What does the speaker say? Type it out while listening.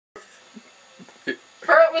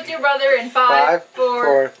start with your brother in 5,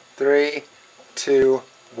 4, 3, 2,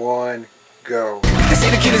 1, go. They say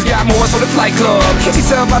the kid has got more, so the flight club. Can't you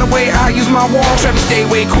tell by the way I use my walk? Try to stay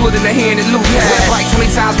way cooler than the hand that Luke had. Like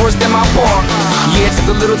 20 times worse than my walk. Yeah, it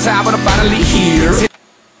took a little time, but I'm finally here.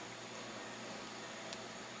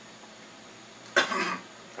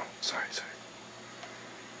 Sorry.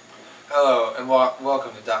 Hello and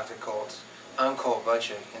welcome to Doctor Colt. I'm Colt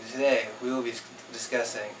Butcher, and today we will be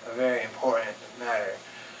discussing a very important matter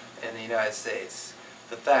in the United States.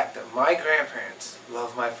 The fact that my grandparents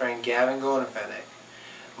love my friend Gavin Goldenfennick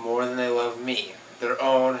more than they love me, their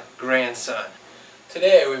own grandson.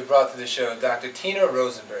 Today we've brought to the show Dr. Tina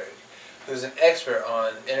Rosenberg, who's an expert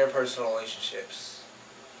on interpersonal relationships.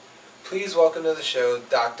 Please welcome to the show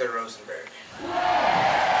Dr. Rosenberg.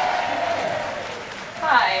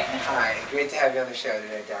 Hi. Hi, great to have you on the show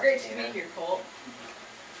today, Dr. Great Tina. to be here, Colt.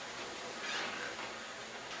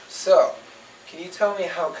 So, can you tell me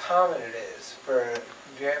how common it is for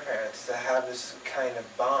grandparents to have this kind of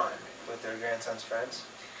bond with their grandson's friends?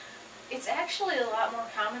 It's actually a lot more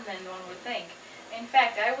common than one would think. In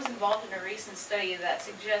fact, I was involved in a recent study that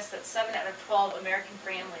suggests that 7 out of 12 American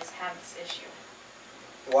families have this issue.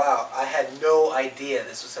 Wow, I had no idea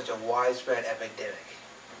this was such a widespread epidemic.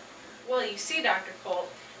 Well, you see, Dr.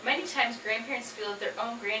 Colt, many times grandparents feel that their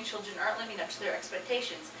own grandchildren aren't living up to their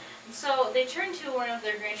expectations, and so they turn to one of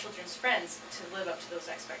their grandchildren's friends to live up to those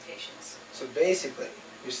expectations. So basically,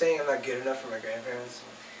 you're saying I'm not good enough for my grandparents?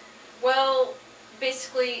 Well,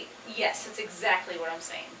 basically, yes, that's exactly what I'm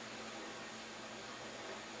saying.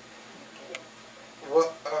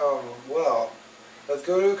 Well, let's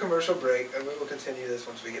go to a commercial break and we will continue this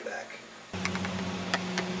once we get back.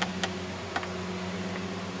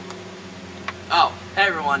 Oh, hey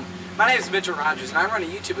everyone. My name is Mitchell Rogers and I run a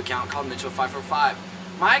YouTube account called Mitchell545.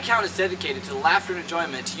 My account is dedicated to laughter and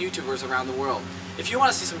enjoyment to YouTubers around the world. If you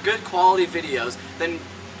want to see some good quality videos, then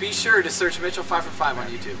be sure to search Mitchell545 on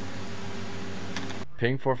YouTube.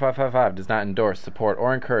 Ping4555 does not endorse, support,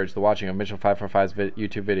 or encourage the watching of Mitchell545's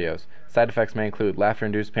YouTube videos. Side effects may include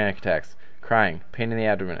laughter-induced panic attacks, crying, pain in the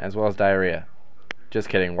abdomen, as well as diarrhea. Just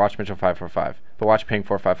kidding, watch Mitchell545, but watch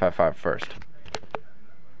Ping4555 first.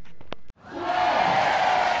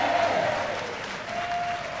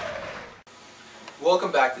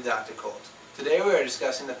 Welcome back to Dr. Colt. Today we are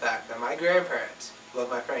discussing the fact that my grandparents love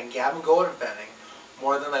my friend Gavin Goldenfennick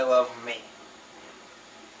more than they love me.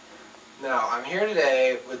 Now, I'm here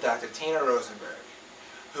today with Dr. Tina Rosenberg,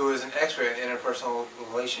 who is an expert in interpersonal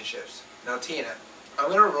relationships. Now, Tina, I'm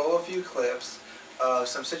going to roll a few clips of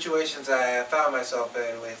some situations I found myself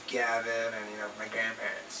in with Gavin and, my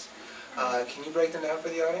grandparents. Can you break them down for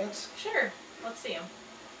the audience? Sure. Let's see them.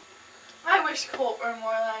 I wish Colt were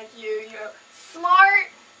more like you,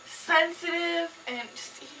 smart, sensitive, and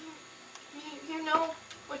just you know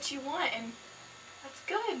what you want, and that's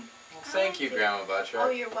good. Well, thank you, Grandma Butcher.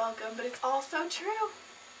 Oh, you're welcome, but it's also true.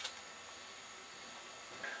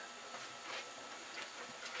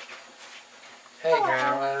 Hey, Hello.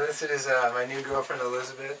 Grandma, this is my new girlfriend,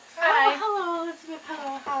 Elizabeth. Hi. Oh, hello, Elizabeth.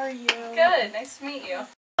 Hello, how are you? Good. Nice to meet you.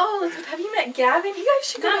 Oh, Elizabeth, have you met Gavin? You guys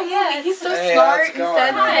should go Not to a yet. movie. He's so Hey, smart how's it and going?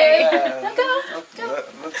 sensitive. Yeah. Now go.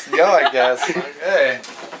 Let's go, I guess. Okay. Have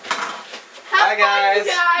Hi, fun, guys.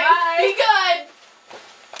 you guys. Be good.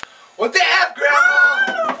 What the F,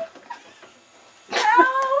 Grandma?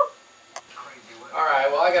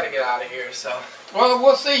 Alright, well, I gotta get out of here, so. Well,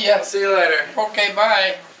 we'll see ya. See you later. Okay,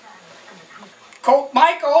 bye. Colt,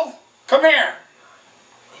 Michael, come here.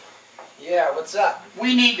 Yeah, what's up?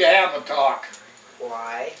 We need to have a talk.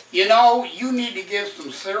 Why? You know, you need to give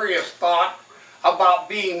some serious thought about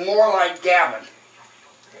being more like Gavin.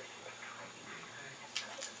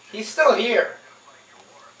 He's still here.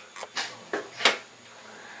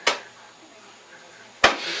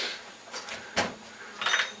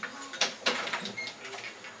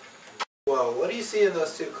 Well, what do you see in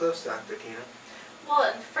those two clips, Dr. Tina?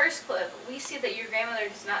 Well, in the first clip, we see that your grandmother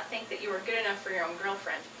does not think that you are good enough for your own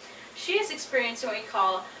girlfriend. She is experiencing what we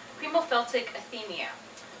call premopheltic athemia,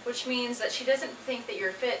 which means that she doesn't think that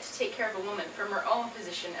you're fit to take care of a woman from her own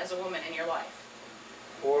position as a woman in your life.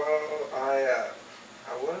 Well, I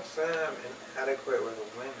wouldn't say I'm inadequate with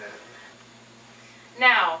women.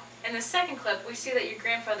 Now, in the second clip, we see that your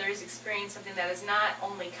grandfather is experiencing something that is not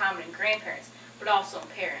only common in grandparents, but also in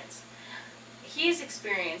parents. He is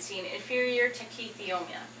experiencing inferior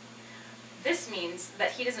tachythymia. This means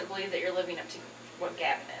that he doesn't believe that you're living up to what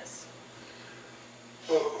Gavin is.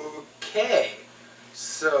 Okay,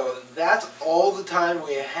 so that's all the time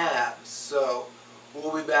we have. So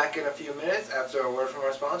we'll be back in a few minutes after a word from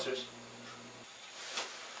our sponsors.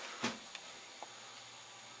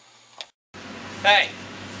 Hey,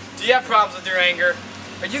 Do you have problems with your anger?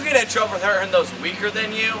 Are you getting in trouble with hurting those weaker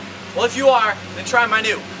than you? Well, if you are, then try my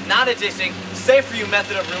new, non-addicting, safe-for-you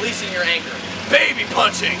method of releasing your anger. Baby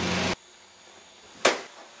punching!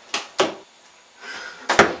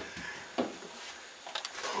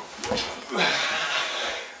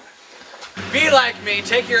 Be like me,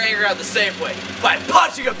 take your anger out the safe way, by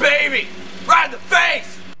punching a baby! Right in the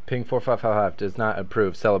face! Ping 4555 does not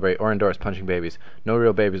approve, celebrate, or endorse punching babies. No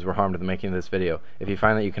real babies were harmed in the making of this video. If you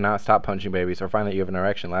find that you cannot stop punching babies or find that you have an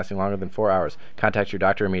erection lasting longer than 4 hours, contact your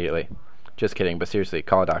doctor immediately. Just kidding, but seriously,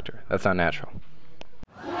 call a doctor. That's not natural.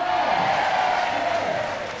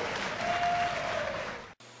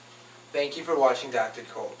 Thank you for watching Dr.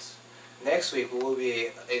 Colt. Next week we will be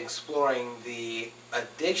exploring the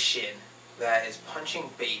addiction that is punching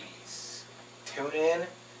babies. Tune in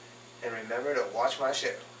and remember to watch my show.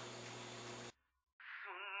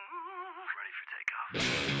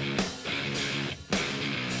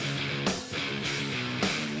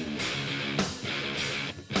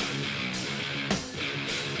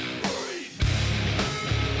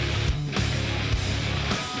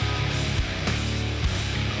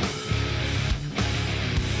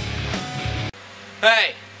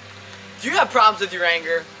 Hey, do you have problems with your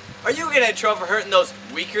anger? Are you getting in trouble for hurting those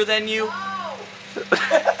weaker than you? No!